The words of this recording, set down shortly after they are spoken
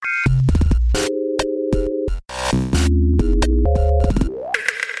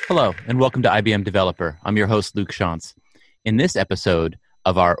Hello, and welcome to IBM Developer. I'm your host, Luke Shantz. In this episode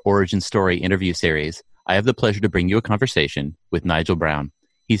of our Origin Story interview series, I have the pleasure to bring you a conversation with Nigel Brown.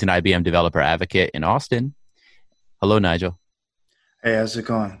 He's an IBM developer advocate in Austin. Hello, Nigel. Hey, how's it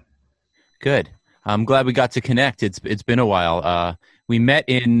going? Good. I'm glad we got to connect. It's been a while. We met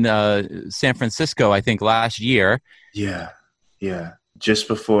in San Francisco, I think, last year. Yeah. Just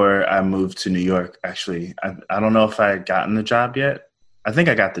before I moved to New York, actually. I don't know if I had gotten the job yet. I think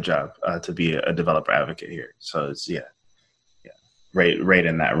I got the job to be a developer advocate here. So it's, right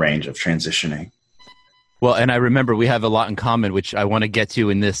in that range of transitioning. Well, and I remember we have a lot in common, which I want to get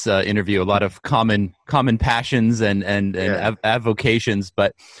to in this interview, a lot of common passions and avocations.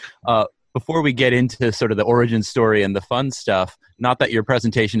 But before we get into sort of the origin story and the fun stuff, not that your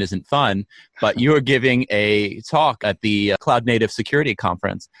presentation isn't fun, but you're giving a talk at the Cloud Native Security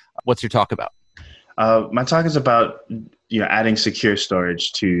Conference. What's your talk about? My talk is about adding secure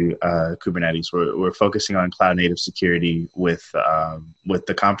storage to Kubernetes. We're focusing on cloud native security with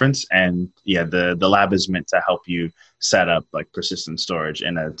the conference, and the lab is meant to help you set up like persistent storage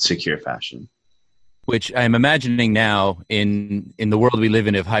in a secure fashion. Which I'm imagining now in the world we live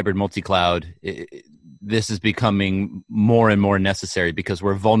in of hybrid multi-cloud, this is becoming more and more necessary because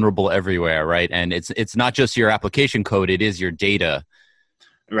we're vulnerable everywhere, right? And it's not just your application code; it is your data.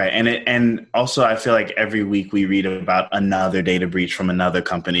 Right. And also I feel like every week we read about another data breach from another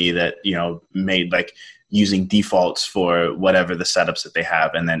company that, made like using defaults for whatever the setups that they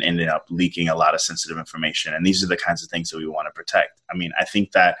have and then ended up leaking a lot of sensitive information. And these are the kinds of things that we want to protect. I mean, I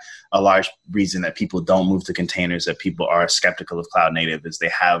think that a large reason that people don't move to containers, that people are skeptical of cloud native, is they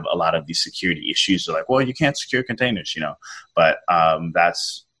have a lot of these security issues. They're like, well, you can't secure containers, but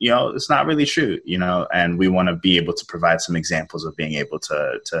that's, it's not really true, and we want to be able to provide some examples of being able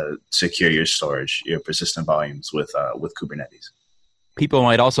to secure your storage, your persistent volumes with Kubernetes. People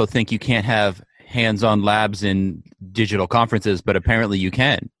might also think you can't have hands-on labs in digital conferences, but apparently you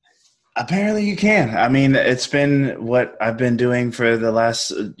can. Apparently you can. I mean, it's been what I've been doing for the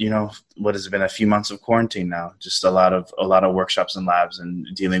last, what has been a few months of quarantine now. Just a lot of workshops and labs and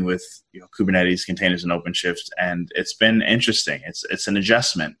dealing with Kubernetes containers and OpenShift, and it's been interesting. It's an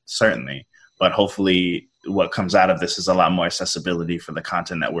adjustment, certainly, but hopefully what comes out of this is a lot more accessibility for the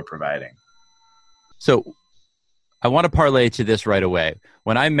content that we're providing. So I want to parlay to this right away.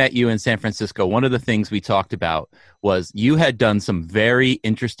 When I met you in San Francisco, one of the things we talked about was you had done some very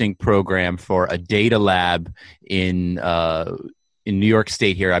interesting program for a data lab in New York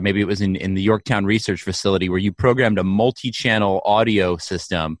State here. Maybe it was in the Yorktown Research Facility, where you programmed a multi-channel audio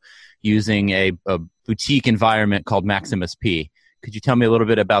system using a boutique environment called MaxMSP. Could you tell me a little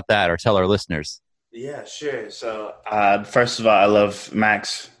bit about that, or tell our listeners? Yeah, sure. So first of all, I love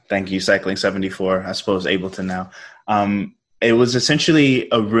Max. Thank you, Cycling 74, I suppose, Ableton now. It was essentially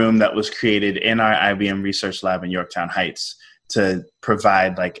a room that was created in our IBM research lab in Yorktown Heights to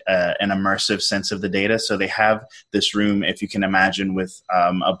provide like an immersive sense of the data. So they have this room, if you can imagine, with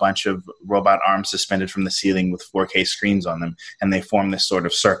a bunch of robot arms suspended from the ceiling with 4K screens on them. And they form this sort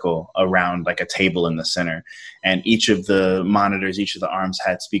of circle around like a table in the center. And each of the monitors, each of the arms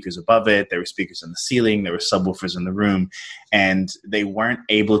had speakers above it. There were speakers in the ceiling. There were subwoofers in the room. And they weren't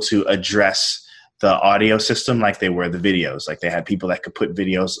able to address the audio system like they were the videos. Like they had people that could put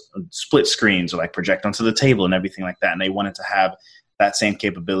videos, split screens, or like project onto the table and everything like that. And they wanted to have that same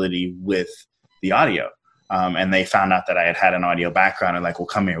capability with the audio. And they found out that I had an audio background and like, well,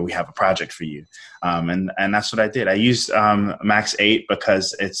 come here, we have a project for you. And that's what I did. I used Max 8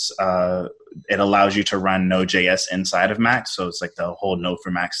 because it allows you to run Node.js inside of Max. So it's like the whole Node for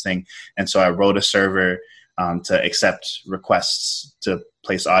Max thing. And so I wrote a server to accept requests to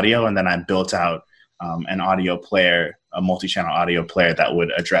place audio. And then I built out an audio player, a multi-channel audio player that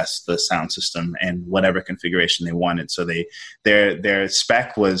would address the sound system and whatever configuration they wanted. So their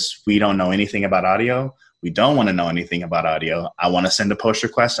spec was, we don't know anything about audio. We don't want to know anything about audio. I want to send a push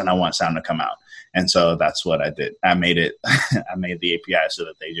request and I want sound to come out. And so that's what I did. I made the API so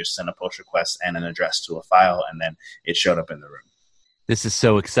that they just sent a push request and an address to a file, and then it showed up in the room. This is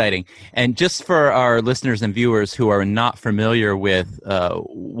so exciting. And just for our listeners and viewers who are not familiar with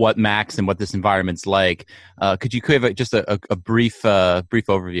what Max and what this environment's like, could you give just a brief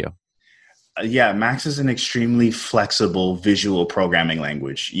overview? Yeah, Max is an extremely flexible visual programming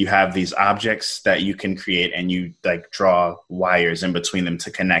language. You have these objects that you can create and you like draw wires in between them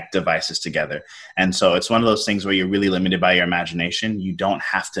to connect devices together. And so it's one of those things where you're really limited by your imagination. You don't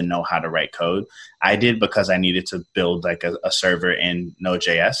have to know how to write code. I did because I needed to build like a server in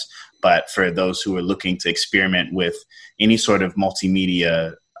Node.js. But for those who are looking to experiment with any sort of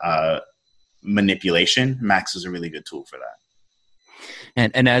multimedia manipulation, Max is a really good tool for that.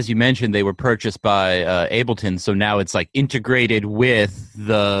 And as you mentioned, they were purchased by Ableton, so now it's like integrated with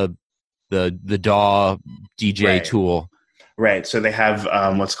the DAW DJ tool. Right. So they have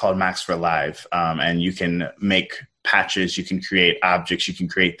what's called Max for Live, and you can make patches, you can create objects, you can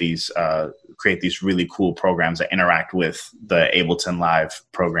create these really cool programs that interact with the Ableton Live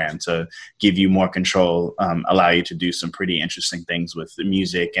program to give you more control, allow you to do some pretty interesting things with the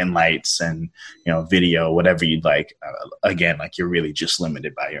music and lights and video, whatever you'd like. Again, like you're really just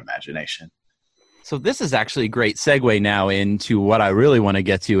limited by your imagination. So this is actually a great segue now into what I really want to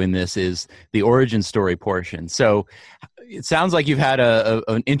get to in this is the origin story portion. So it sounds like you've had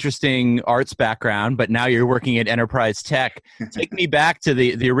an interesting arts background, but now you're working at Enterprise Tech. Take me back to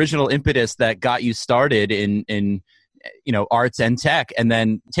the original impetus that got you started in arts and tech, and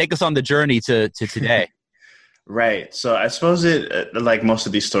then take us on the journey to today. Right. So I suppose it, like most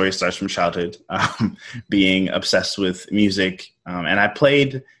of these stories, starts from childhood, being obsessed with music. And I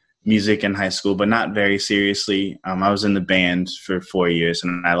played music in high school, but not very seriously. I was in the band for 4 years,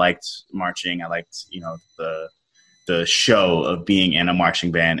 and I liked marching. I liked, the show of being in a marching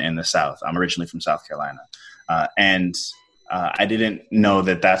band in the South. I'm originally from South Carolina. And I didn't know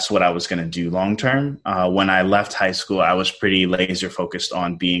that that's what I was going to do long term. When I left high school, I was pretty laser focused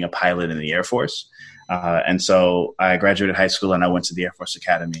on being a pilot in the Air Force. And so I graduated high school and I went to the Air Force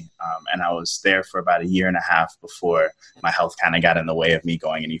Academy. And I was there for about 1.5 years before my health kind of got in the way of me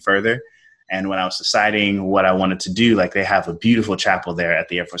going any further. And when I was deciding what I wanted to do, like they have a beautiful chapel there at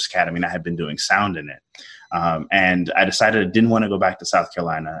the Air Force Academy, and I had been doing sound in it. And I decided I didn't want to go back to South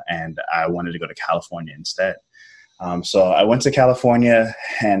Carolina, and I wanted to go to California instead. So I went to California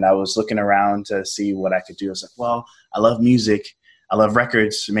and I was looking around to see what I could do. I was like, well, I love music. I love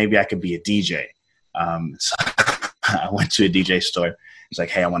records. Maybe I could be a DJ. So I went to a DJ store. It's like,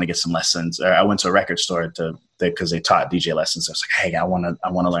 hey, I want to get some lessons. Or I went to a record store because they taught DJ lessons. I was like, hey, I want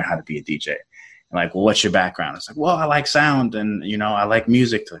to learn how to be a DJ. And like, well, what's your background? It's like, well, I like sound and, I like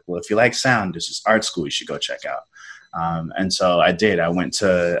music. Like, well, if you like sound, there's this art school you should go check out. And so I did. I went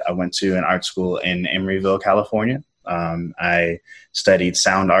to an art school in Emeryville, California. I studied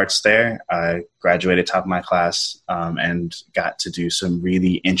sound arts there. I graduated top of my class and got to do some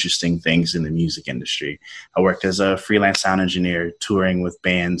really interesting things in the music industry. I worked as a freelance sound engineer, touring with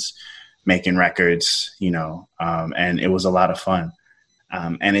bands, making records, and it was a lot of fun.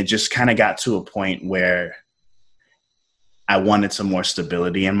 And it just kind of got to a point where I wanted some more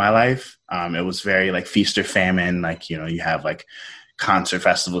stability in my life. It was very like feast or famine. Like, you have like concert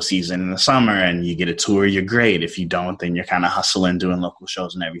festival season in the summer and you get a tour, you're great. If you don't, then you're kind of hustling, doing local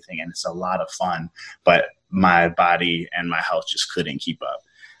shows and everything. And it's a lot of fun, but my body and my health just couldn't keep up.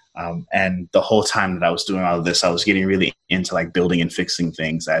 And the whole time that I was doing all of this, I was getting really into like building and fixing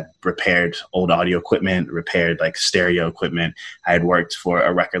things. I repaired old audio equipment, repaired like stereo equipment. I had worked for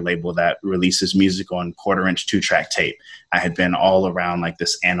a record label that releases music on 1/4-inch 2-track tape. I had been all around like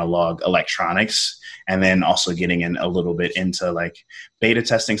this analog electronics, and then also getting in a little bit into like beta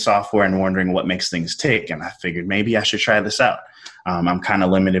testing software and wondering what makes things tick. And I figured maybe I should try this out. I'm kind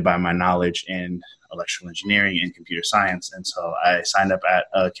of limited by my knowledge in electrical engineering and computer science. And so I signed up at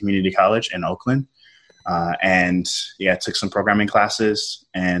a community college in Oakland. I took some programming classes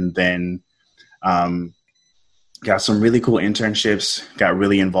and then got some really cool internships, got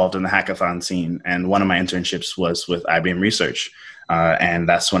really involved in the hackathon scene. And one of my internships was with IBM Research. And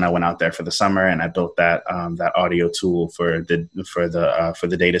that's when I went out there for the summer and I built that audio tool for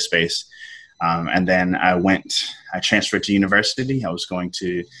the data space. And then I transferred to university. I was going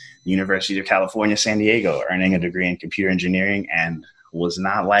to the University of California, San Diego, earning a degree in computer engineering and was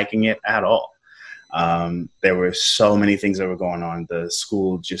not liking it at all. There were so many things that were going on. The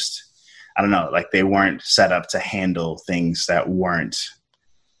school just, I don't know, like they weren't set up to handle things that weren't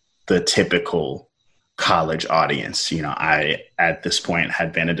the typical college audience. I, at this point,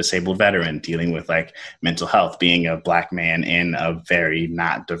 had been a disabled veteran dealing with like mental health, being a Black man in a very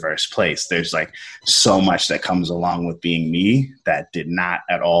not diverse place. There's like so much that comes along with being me that did not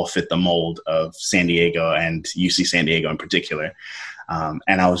at all fit the mold of San Diego and UC San Diego in particular.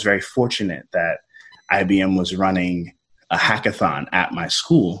 And I was very fortunate that IBM was running a hackathon at my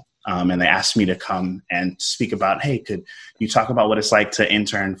school. And they asked me to come and speak about, hey, could you talk about what it's like to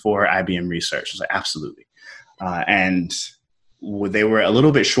intern for IBM Research? I was like, absolutely. And they were a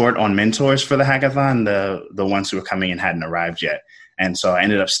little bit short on mentors for the hackathon. The ones who were coming in hadn't arrived yet. And so I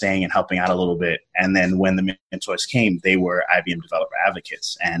ended up staying and helping out a little bit. And then when the mentors came, they were IBM developer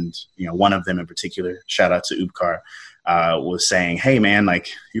advocates. And, one of them in particular, shout out to Upkar, was saying, hey, man,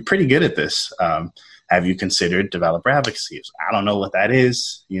 like, you're pretty good at this. Have you considered developer advocacy? So, I don't know what that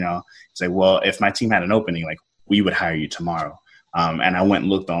is. It's like, well, if my team had an opening, like we would hire you tomorrow. And I went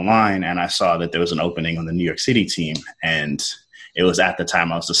and looked online, and I saw that there was an opening on the New York City team. And it was at the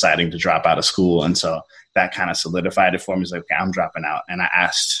time I was deciding to drop out of school. And so that kind of solidified it for me. It's like, okay, I'm dropping out. And I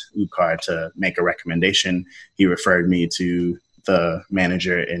asked Utkarsh to make a recommendation. He referred me to the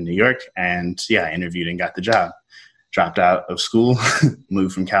manager in New York, and I interviewed and got the job. Dropped out of school,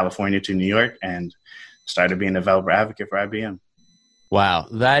 moved from California to New York, and started being a developer advocate for IBM. Wow,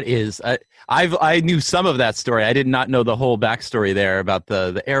 that is, I knew some of that story. I did not know the whole backstory there about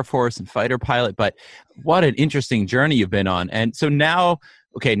the Air Force and fighter pilot, but what an interesting journey you've been on. And so now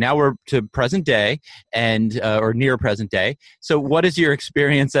we're to present day and or near present day. So what has your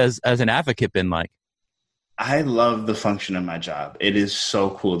experience as an advocate been like? I love the function of my job. It is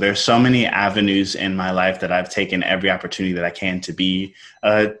so cool. There's so many avenues in my life that I've taken every opportunity that I can to be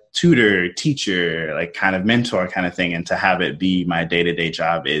a tutor, teacher, like kind of mentor kind of thing. And to have it be my day-to-day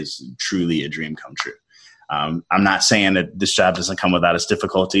job is truly a dream come true. I'm not saying that this job doesn't come without its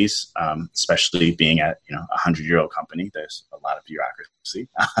difficulties, especially being at, a 100-year-old company. There's a lot of bureaucracy.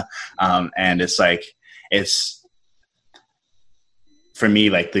 And it's for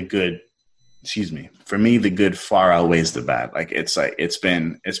me, like the good far outweighs the bad. It's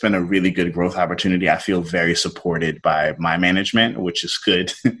been a really good growth opportunity. I feel very supported by my management, which is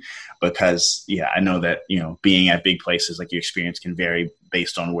good because I know that, being at big places, like your experience can vary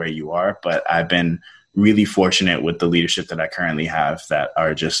based on where you are, but I've been really fortunate with the leadership that I currently have that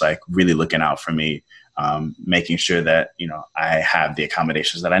are just like really looking out for me, making sure that, I have the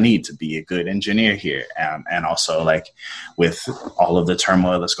accommodations that I need to be a good engineer here. And also like with all of the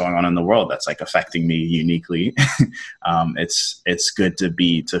turmoil that's going on in the world, that's like affecting me uniquely. It's good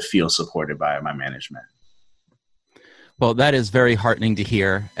to feel supported by my management. Well, that is very heartening to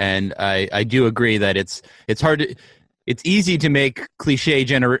hear. And I do agree that it's hard to, it's easy to make cliche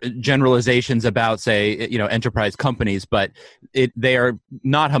generalizations about, say, enterprise companies, but they are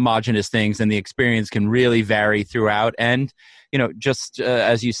not homogenous things, and the experience can really vary throughout. And just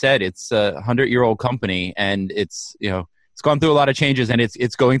as you said, it's a 100-year-old company, and it's gone through a lot of changes, and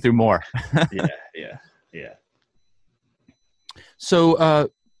it's going through more. Yeah. So,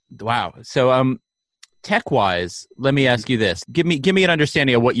 wow. So, tech-wise, let me ask you this. Give me an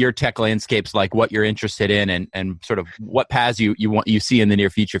understanding of what your tech landscape's like, what you're interested in, and sort of what paths you see in the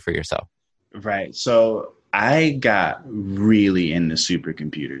near future for yourself. Right. So I got really into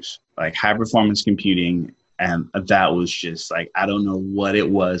supercomputers, like high performance computing. And that was just like, I don't know what it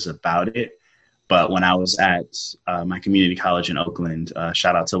was about it. But when I was at my community college in Oakland,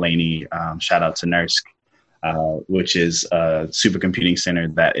 shout out to Laney, shout out to NERSC, which is a supercomputing center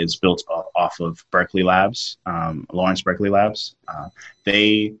that is built off of Berkeley Labs, Lawrence Berkeley Labs.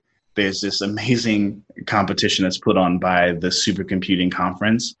 There's this amazing competition that's put on by the Supercomputing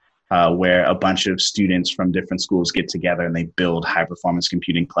Conference, where a bunch of students from different schools get together and they build high performance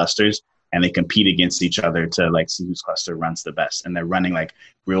computing clusters, and they compete against each other to like see whose cluster runs the best. And they're running like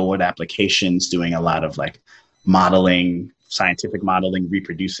real world applications, doing a lot of like modeling, scientific modeling,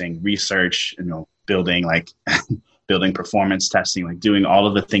 reproducing research, building building performance testing, like doing all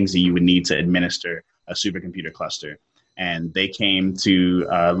of the things that you would need to administer a supercomputer cluster. And they came to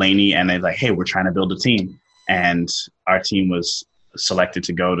Laney and they're like, hey, we're trying to build a team. And our team was selected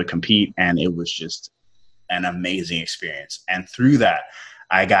to go to compete. And it was just an amazing experience. And through that,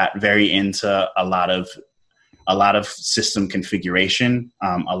 I got very into a lot of system configuration,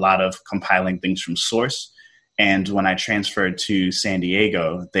 a lot of compiling things from source. And when I transferred to San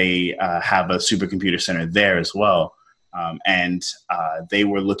Diego, they have a supercomputer center there as well. And they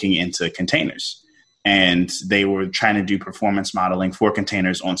were looking into containers. And they were trying to do performance modeling for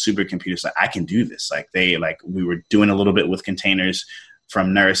containers on supercomputers. Like, I can do this. We were doing a little bit with containers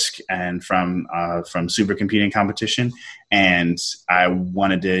from NERSC and from supercomputing competition. And I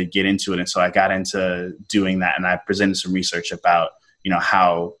wanted to get into it. And so I got into doing that. And I presented some research about,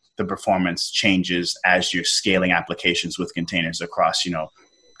 how the performance changes as you're scaling applications with containers across,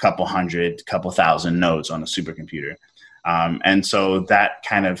 couple hundred, couple thousand nodes on a supercomputer. And so that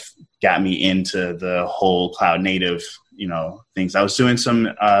kind of got me into the whole cloud native, things. I was doing some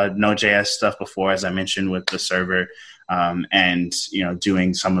Node.js stuff before, as I mentioned, with the server, and,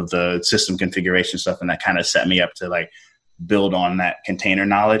 doing some of the system configuration stuff. And that kind of set me up to like build on that container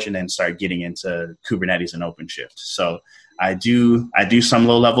knowledge and then start getting into Kubernetes and OpenShift. So I do some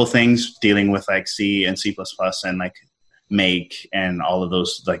low level things dealing with like C and C++ and like Make and all of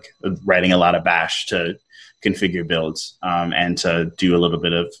those, like writing a lot of bash to configure builds, and to do a little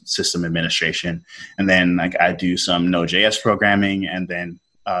bit of system administration. And then like I do some Node.js programming and then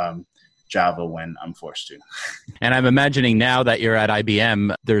Java when I'm forced to. And I'm imagining now that you're at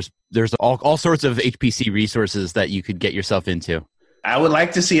IBM, there's there's all sorts of HPC resources that you could get yourself into. I would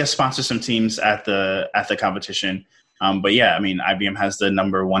like to see us sponsor some teams at the competition. But yeah, I mean, IBM has the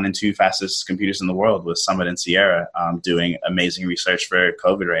number 1 and 2 fastest computers in the world with Summit and Sierra doing amazing research for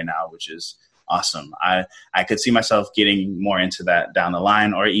COVID right now, which is awesome. I could see myself getting more into that down the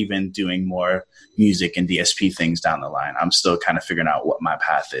line, or even doing more music and DSP things down the line. I'm still kind of figuring out what my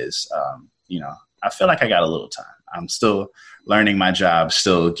path is. I feel like I got a little time. I'm still learning my job,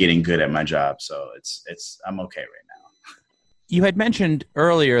 still getting good at my job. So I'm okay right now. You had mentioned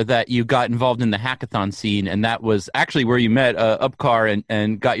earlier that you got involved in the hackathon scene, and that was actually where you met Upkar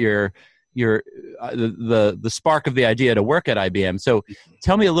and got the spark of the idea to work at IBM. So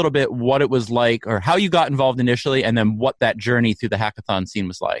tell me a little bit what it was like, or how you got involved initially, and then what that journey through the hackathon scene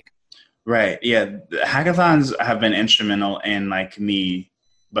was like. Right. Yeah. The hackathons have been instrumental in like me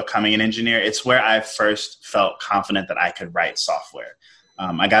becoming an engineer. It's where I first felt confident that I could write software.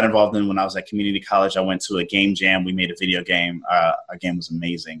 I got involved in when I was at community college. I went to a game jam. We made a video game. Our game was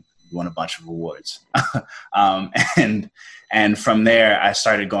amazing. We won a bunch of awards. And from there, I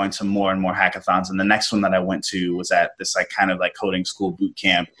started going to more and more hackathons. And the next one that I went to was at this like kind of like coding school boot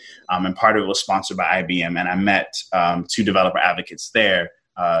camp. And part of it was sponsored by IBM. And I met 2 developer advocates there,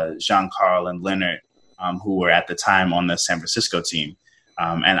 Jean-Carl and Leonard, who were at the time on the San Francisco team.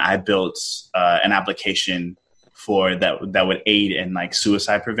 And I built an application for that would aid in like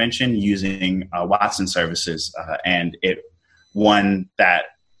suicide prevention using Watson services, and it won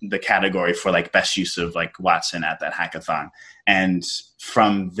the category for like best use of like Watson at that hackathon. And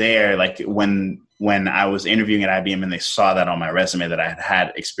from there, like when I was interviewing at IBM and they saw that on my resume that I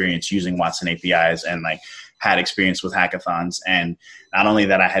had experience using Watson APIs and like had experience with hackathons, and not only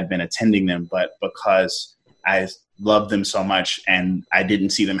that I had been attending them, but because I loved them so much and I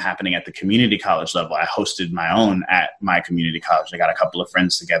didn't see them happening at the community college level, I hosted my own at my community college. I got a couple of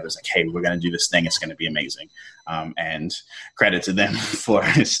friends together. It's like, hey, we're going to do this thing. It's going to be amazing. And credit to them for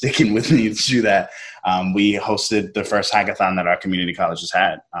sticking with me to do that. We hosted the first hackathon that our community colleges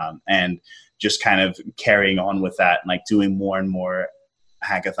had, and just kind of carrying on with that, like doing more and more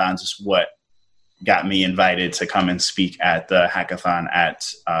hackathons is what got me invited to come and speak at the hackathon at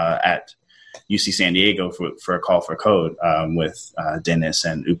UC San Diego for a call for code with Dennis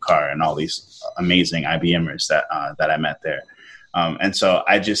and Upkar and all these amazing IBMers that I met there. And so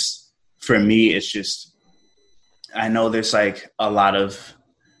for me, it's just, I know there's like a lot of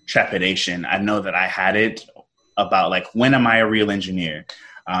trepidation. I know that I had it about like, when am I a real engineer?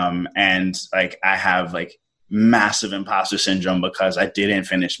 And like, I have like massive imposter syndrome because I didn't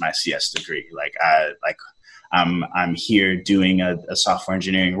finish my CS degree. I'm here doing a software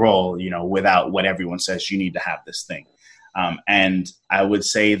engineering role, without what everyone says you need to have this thing. And I would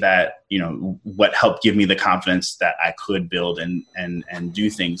say that, what helped give me the confidence that I could build and do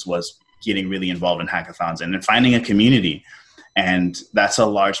things was getting really involved in hackathons and then finding a community. And that's a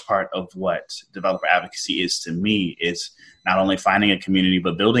large part of what developer advocacy is to me, is not only finding a community,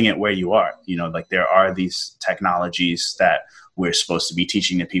 but building it where you are. Like there are these technologies that we're supposed to be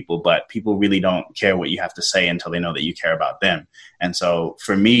teaching to people, but people really don't care what you have to say until they know that you care about them. And so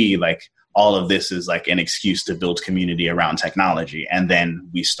for me, like all of this is like an excuse to build community around technology. And then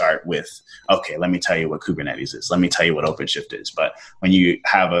we start with, okay, let me tell you what Kubernetes is. Let me tell you what OpenShift is. But when you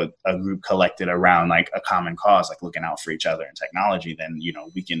have a group collected around like a common cause, like looking out for each other in technology, then,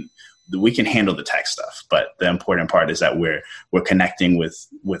 we can handle the tech stuff. But the important part is that we're connecting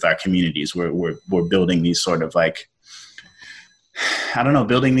with our communities. We're building these sort of like, I don't know,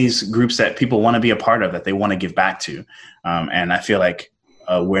 building these groups that people want to be a part of, that they want to give back to. And I feel like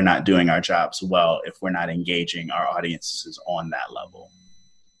we're not doing our jobs well if we're not engaging our audiences on that level.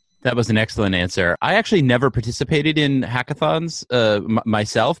 That was an excellent answer. I actually never participated in hackathons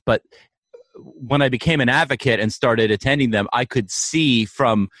myself, but when I became an advocate and started attending them, I could see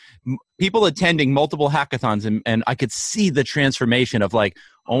from people attending multiple hackathons, and I could see the transformation of like,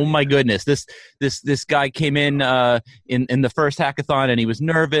 oh my goodness, this guy came in the first hackathon and he was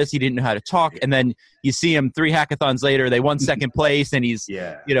nervous. He didn't know how to talk. And then you see him 3 hackathons later, they won second place, and he's,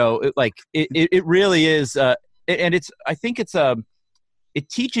 it really is. And it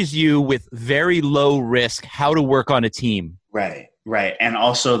teaches you with very low risk how to work on a team. Right. And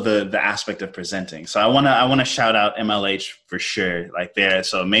also the aspect of presenting. So I want to shout out MLH for sure. Like there.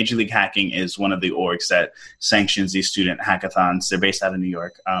 So Major League Hacking is one of the orgs that sanctions these student hackathons. They're based out of New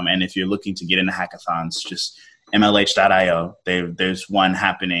York. And if you're looking to get into hackathons, just MLH.io. There's one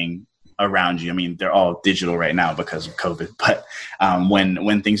happening around you. I mean, they're all digital right now because of COVID, but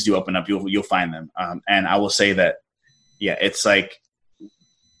when things do open up, you'll find them. And I will say that, yeah, it's like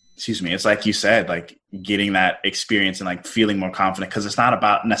you said, like getting that experience and like feeling more confident, because it's not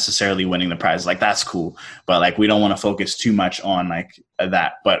about necessarily winning the prize. Like that's cool, but like we don't want to focus too much on like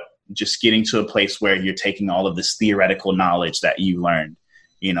that, but just getting to a place where you're taking all of this theoretical knowledge that you learned,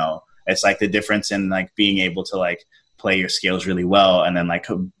 you know, it's like the difference in like being able to like play your scales really well and then like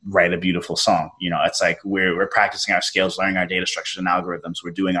write a beautiful song. You know, it's like we're practicing our scales, learning our data structures and algorithms.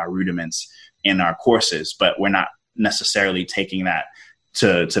 We're doing our rudiments in our courses, but we're not necessarily taking that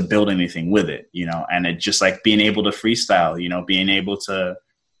to build anything with it, you know. And it just like being able to freestyle, you know, being able to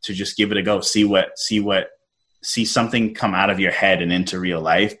just give it a go, see something come out of your head and into real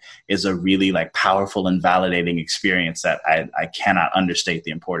life is a really like powerful and validating experience that I cannot understate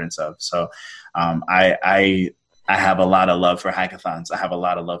the importance of. So I have a lot of love for hackathons. I have a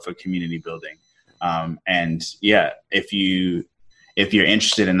lot of love for community building. And yeah, if you're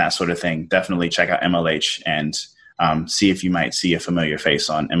interested in that sort of thing, definitely check out MLH and see if you might see a familiar face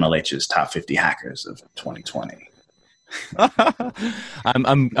on MLH's top 50 hackers of 2020.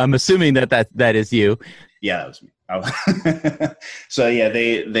 I'm assuming that is you. Yeah, that was me. So yeah,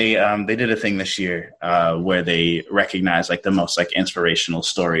 they did a thing this year where they recognized like the most like inspirational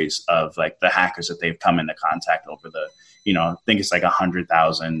stories of like the hackers that they've come into contact over the, you know, I think it's like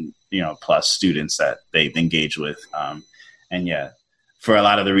 100,000, you know, plus students that they've engaged with. And yeah, for a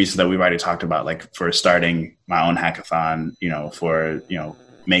lot of the reasons that we've already talked about, like for starting my own hackathon, you know, for, you know,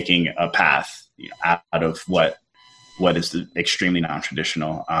 making a path, you know, out of what is extremely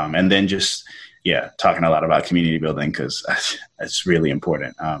non-traditional. And then just, yeah, talking a lot about community building because it's really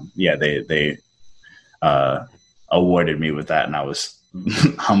important. Yeah, they awarded me with that, and I was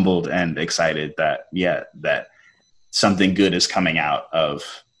humbled and excited that, yeah, that something good is coming out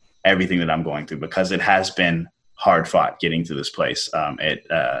of everything that I'm going through, because it has been hard fought getting to this place.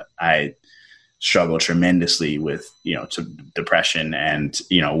 I struggle tremendously with, you know, to depression and,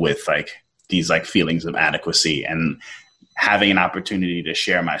 you know, with like these like feelings of inadequacy, and having an opportunity to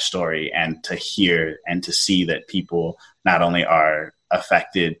share my story and to hear and to see that people not only are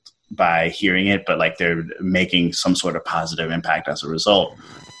affected by hearing it, but like they're making some sort of positive impact as a result,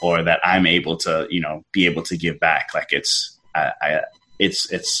 or that I'm able to, you know, be able to give back. Like it's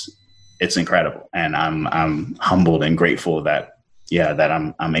incredible. And I'm humbled and grateful that, yeah, that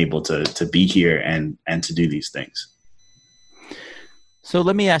I'm able to be here and to do these things. So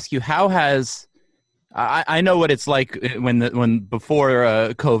let me ask you, how has, I know what it's like when before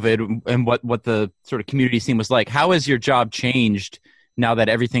COVID and what the sort of community scene was like. How has your job changed now that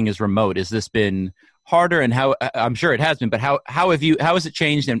everything is remote? Has this been harder? And how, I'm sure it has been, but how has it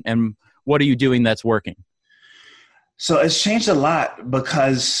changed, and what are you doing that's working? So it's changed a lot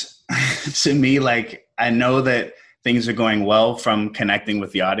because to me, like, I know that things are going well from connecting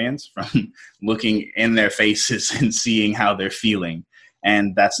with the audience, from looking in their faces and seeing how they're feeling.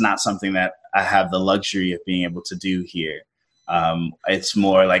 And that's not something that I have the luxury of being able to do here. It's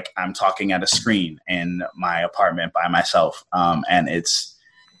more like I'm talking at a screen in my apartment by myself. And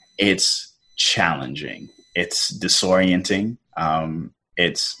it's challenging. It's disorienting.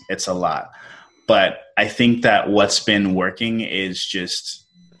 It's a lot. But I think that what's been working is just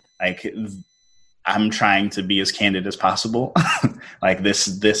like, I'm trying to be as candid as possible. Like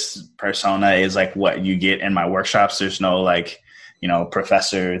this persona is like what you get in my workshops. There's no like, you know,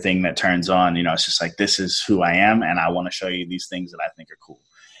 professor thing that turns on, you know, it's just like, this is who I am. And I want to show you these things that I think are cool.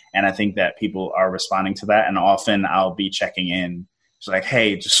 And I think that people are responding to that. And often I'll be checking in. It's like,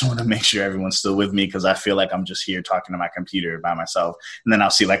 hey, just want to make sure everyone's still with me, because I feel like I'm just here talking to my computer by myself. And then I'll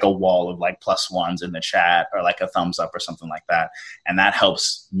see like a wall of like +1s in the chat, or like a thumbs up or something like that. And that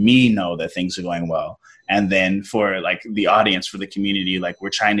helps me know that things are going well. And then for like the audience, for the community, like we're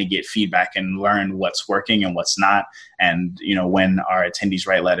trying to get feedback and learn what's working and what's not. And, you know, when our attendees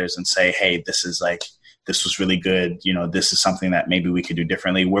write letters and say, hey, this was really good, you know, this is something that maybe we could do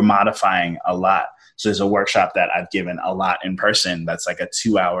differently, we're modifying a lot. So there's a workshop that I've given a lot in person that's like a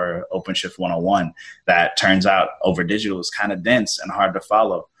 2-hour OpenShift 101 that turns out over digital is kind of dense and hard to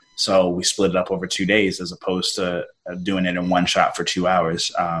follow. So we split it up over 2 days as opposed to doing it in one shot for 2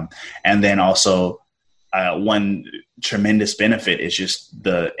 hours. And then also one tremendous benefit is just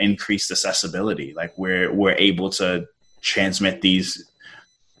the increased accessibility. Like we're able to transmit these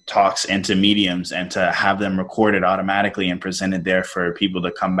talks into mediums and to have them recorded automatically and presented there for people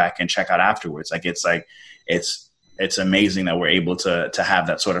to come back and check out afterwards. Like it's amazing that we're able to have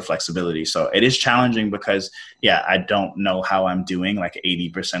that sort of flexibility. So it is challenging because, yeah, I don't know how I'm doing like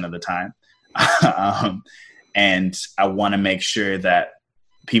 80% of the time. And I want to make sure that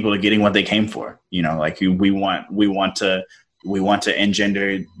people are getting what they came for. You know, like we want to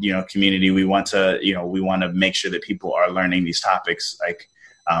engender, you know, community. We want to make sure that people are learning these topics. Like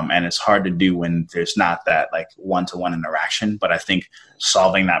And it's hard to do when there's not that like one-to-one interaction. But I think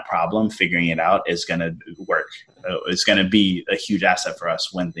solving that problem, figuring it out is going to work. It's going to be a huge asset for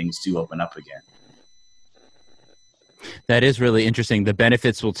us when things do open up again. That is really interesting. The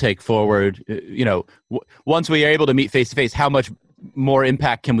benefits will take forward, once we are able to meet face to face, how much more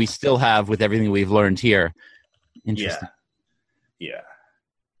impact can we still have with everything we've learned here? Interesting. Yeah.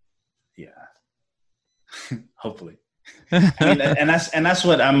 Hopefully. I mean, and that's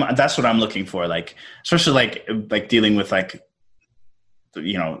what I'm looking for. Like, especially like dealing with like,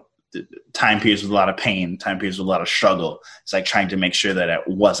 time periods with a lot of pain, time periods with a lot of struggle. It's like trying to make sure that it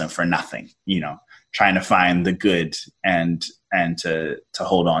wasn't for nothing, trying to find the good and to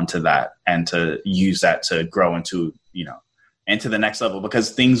hold on to that and to use that to grow into the next level,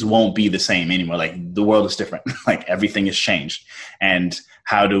 because things won't be the same anymore. Like, the world is different. Like, everything has changed. And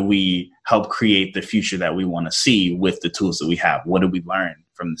how do we help create the future that we want to see with the tools that we have? What do we learn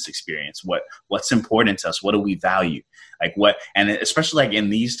from this experience? What's important to us? What do we value? Like and especially like in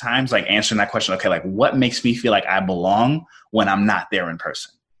these times, like answering that question, okay, like what makes me feel like I belong when I'm not there in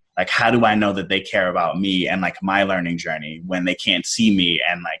person? Like, how do I know that they care about me and like my learning journey when they can't see me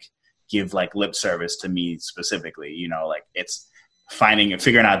and like give like lip service to me specifically? Like, it's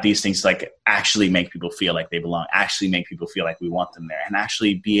figuring out these things, like actually make people feel like they belong, actually make people feel like we want them there, and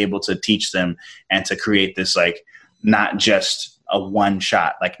actually be able to teach them and to create this, like, not just a one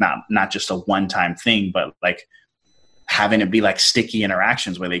shot, like not just a one-time thing, but like having it be like sticky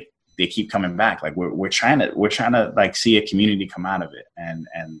interactions where they keep coming back. Like, we're trying to like see a community come out of it. And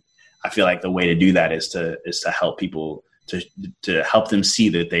I feel like the way to do that is to help people to help them see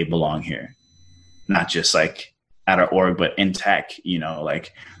that they belong here, not just like at our org, but in tech,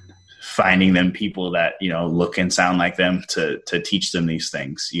 like finding them people that, look and sound like them to teach them these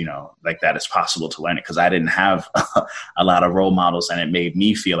things, like that it's possible to learn it. Cause I didn't have a lot of role models, and it made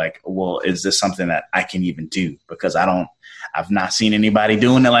me feel like, well, is this something that I can even do? Because I've not seen anybody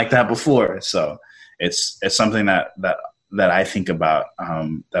doing it like that before. So it's something that I think about,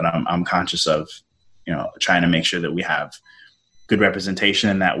 that I'm conscious of, trying to make sure that we have good representation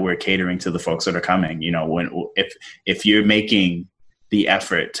and that we're catering to the folks that are coming. If you're making the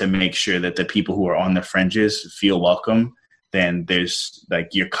effort to make sure that the people who are on the fringes feel welcome, then there's like,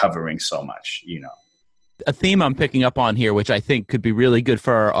 you're covering so much, A theme I'm picking up on here, which I think could be really good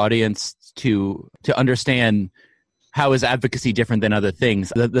for our audience to understand, how is advocacy different than other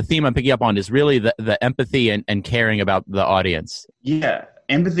things? The theme I'm picking up on is really the empathy and caring about the audience. Yeah.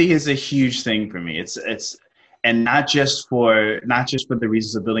 Empathy is a huge thing for me. It's and not just for the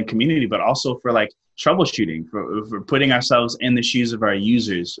reasons of building community, but also for like troubleshooting, for putting ourselves in the shoes of our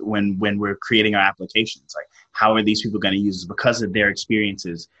users when we're creating our applications. Like, how are these people going to use it because of their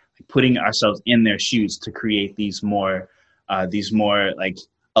experiences? Like, putting ourselves in their shoes to create these more like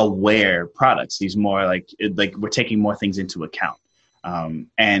aware products. These more like we're taking more things into account.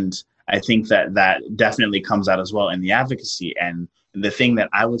 And I think that definitely comes out as well in the advocacy. And the thing that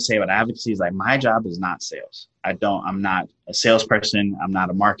I would say about advocacy is like, my job is not sales. I'm not a salesperson. I'm not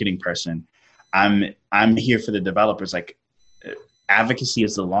a marketing person. I'm here for the developers. Like, advocacy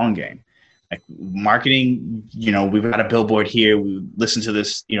is the long game. Like, marketing, we've got a billboard here. We listen to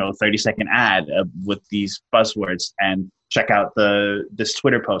this, 30-second ad with these buzzwords and check out this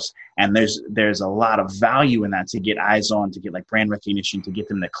Twitter post. And there's a lot of value in that to get eyes on, to get like brand recognition, to get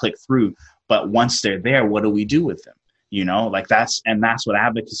them to click through. But once they're there, what do we do with them? Like that's what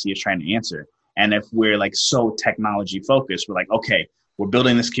advocacy is trying to answer. And if we're like so technology focused, we're like, okay, we're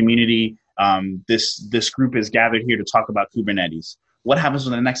building this community. This group is gathered here to talk about Kubernetes. What happens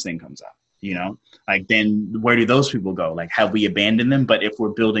when the next thing comes out? Like, then where do those people go? Like, have we abandoned them? But if we're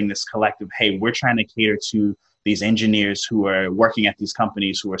building this collective, hey, we're trying to cater to these engineers who are working at these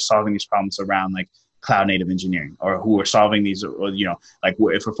companies, who are solving these problems around like cloud native engineering, or who are solving these, or, like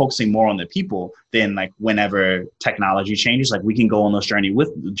if we're focusing more on the people, then like whenever technology changes, like we can go on those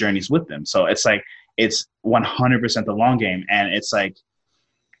journeys with them. So it's like, it's 100% the long game. And it's like,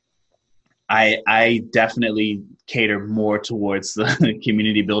 I definitely cater more towards the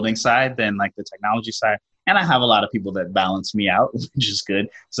community building side than like the technology side. And I have a lot of people that balance me out, which is good.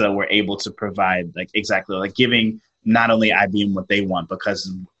 So we're able to provide like exactly like giving not only IBM what they want, because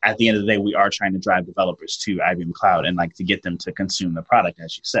at the end of the day, we are trying to drive developers to IBM Cloud and like to get them to consume the product,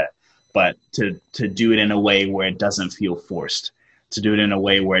 as you said, but to do it in a way where it doesn't feel forced, to do it in a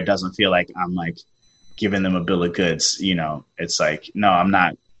way where it doesn't feel like I'm like giving them a bill of goods. It's like, no, I'm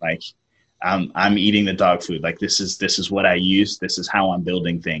not. Like, I'm eating the dog food. Like, this is what I use. This is how I'm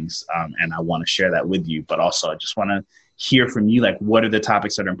building things. And I want to share that with you, but also I just want to hear from you, like, what are the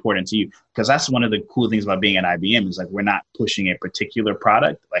topics that are important to you? Because that's one of the cool things about being at IBM is like, we're not pushing a particular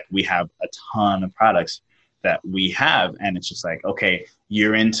product. Like, we have a ton of products that we have. And it's just like, okay,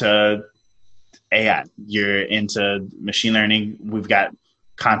 you're into AI, you're into machine learning. We've got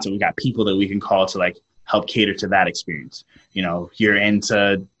content, we've got people that we can call to like help cater to that experience. You know, you're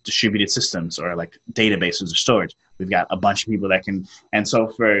into distributed systems or like databases or storage. We've got a bunch of people that can. And so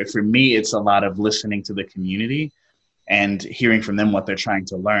for me, it's a lot of listening to the community and hearing from them what they're trying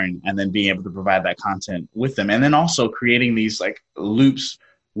to learn, and then being able to provide that content with them. And then also creating these like loops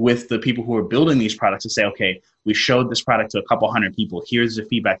with the people who are building these products to say, okay, we showed this product to a couple hundred people. Here's the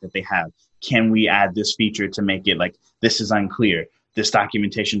feedback that they have. Can we add this feature to make it like, this is unclear, this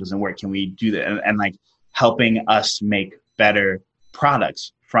documentation doesn't work. Can we do that? And like helping us make better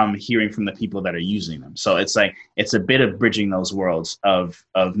products from hearing from the people that are using them. So it's like, it's a bit of bridging those worlds of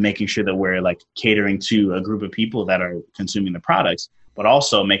making sure that we're like catering to a group of people that are consuming the products, but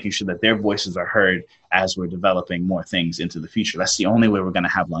also making sure that their voices are heard as we're developing more things into the future. That's the only way we're going to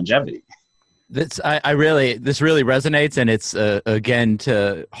have longevity. This really resonates, and it's again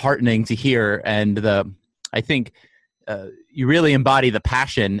heartening to hear. And I think you really embody the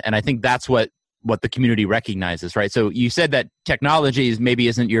passion, and I think that's what the community recognizes, right? So you said that technology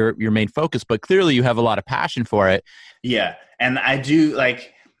isn't your main focus, but clearly you have a lot of passion for it. Yeah, and I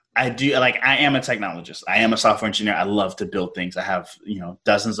am a technologist. I am a software engineer. I love to build things. I have,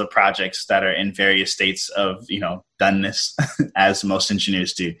 dozens of projects that are in various states of, doneness, as most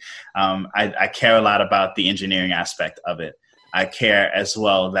engineers do. I care a lot about the engineering aspect of it. I care as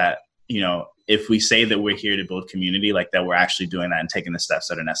well that, if we say that we're here to build community, like that we're actually doing that and taking the steps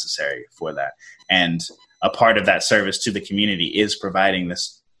that are necessary for that. And a part of that service to the community is providing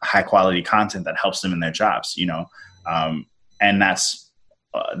this high quality content that helps them in their jobs, and that's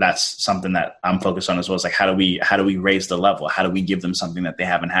something that I'm focused on as well. Is like, how do we raise the level? How do we give them something that they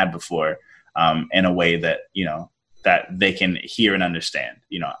haven't had before, in a way that, that they can hear and understand?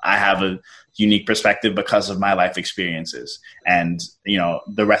 I have a unique perspective because of my life experiences, and,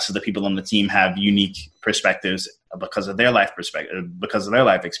 the rest of the people on the team have unique perspectives because of their life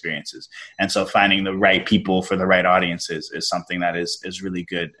experiences. And so finding the right people for the right audiences is something that is really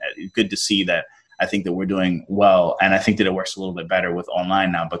good to see that. I think that we're doing well. And I think that it works a little bit better with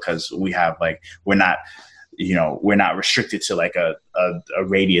online now, because we have we're not restricted to like a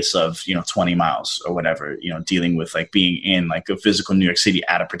radius of, 20 miles or whatever, dealing with like being in like a physical New York City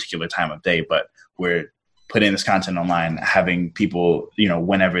at a particular time of day, but we're putting this content online, having people,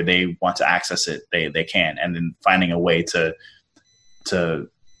 whenever they want to access it, they can, and then finding a way to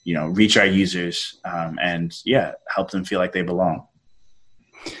reach our users, and help them feel like they belong.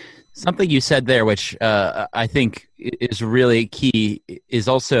 Something you said there, which I think is really key, is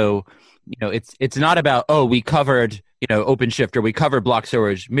also, it's not about, we covered, OpenShift, or we covered block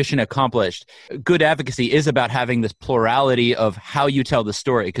storage, mission accomplished. Good advocacy is about having this plurality of how you tell the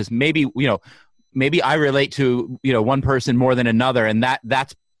story, because maybe I relate to, one person more than another, and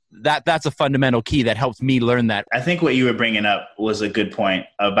that's a fundamental key that helps me learn that. I think what you were bringing up was a good point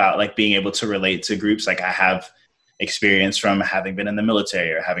about like being able to relate to groups. Like, I have experience from having been in the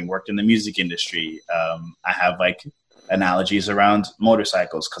military or having worked in the music industry. I have like analogies around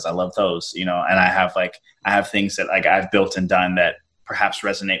motorcycles because I love those, and I have things that like I've built and done that perhaps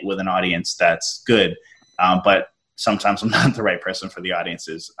resonate with an audience that's good. But sometimes I'm not the right person for the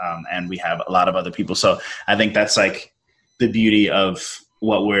audiences. And we have a lot of other people. So I think that's like the beauty of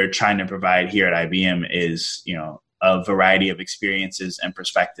what we're trying to provide here at IBM is, a variety of experiences and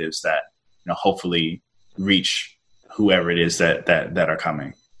perspectives that, hopefully reach whoever it is that are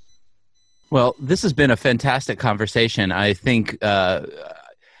coming. Well, this has been a fantastic conversation. I think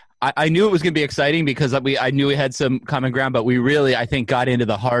I knew it was going to be exciting because I knew we had some common ground, but we really, I think, got into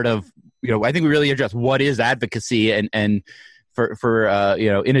the heart of, I think we really addressed what is advocacy and for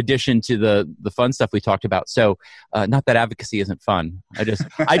in addition to the fun stuff we talked about. So not that advocacy isn't fun.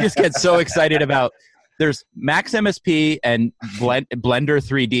 I just get so excited about, there's Max MSP and Blender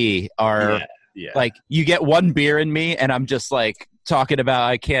 3D are like, you get one beer in me and I'm just like talking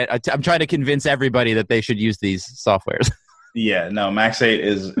about, I'm trying to convince everybody that they should use these softwares. Yeah, no, Max 8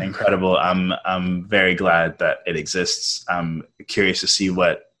 is incredible. I'm very glad that it exists. I'm curious to see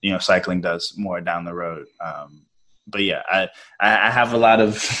what, cycling does more down the road. But yeah, I have a lot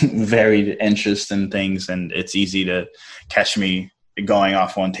of varied interests in things, and it's easy to catch me going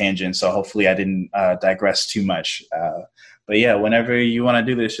off on tangents. So hopefully I didn't digress too much. But yeah, whenever you want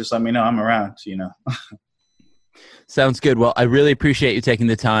to do this, just let me know. I'm around, Sounds good. Well, I really appreciate you taking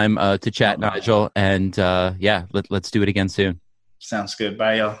the time to chat, Nigel. And let's do it again soon. Sounds good.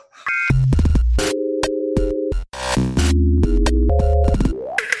 Bye, y'all.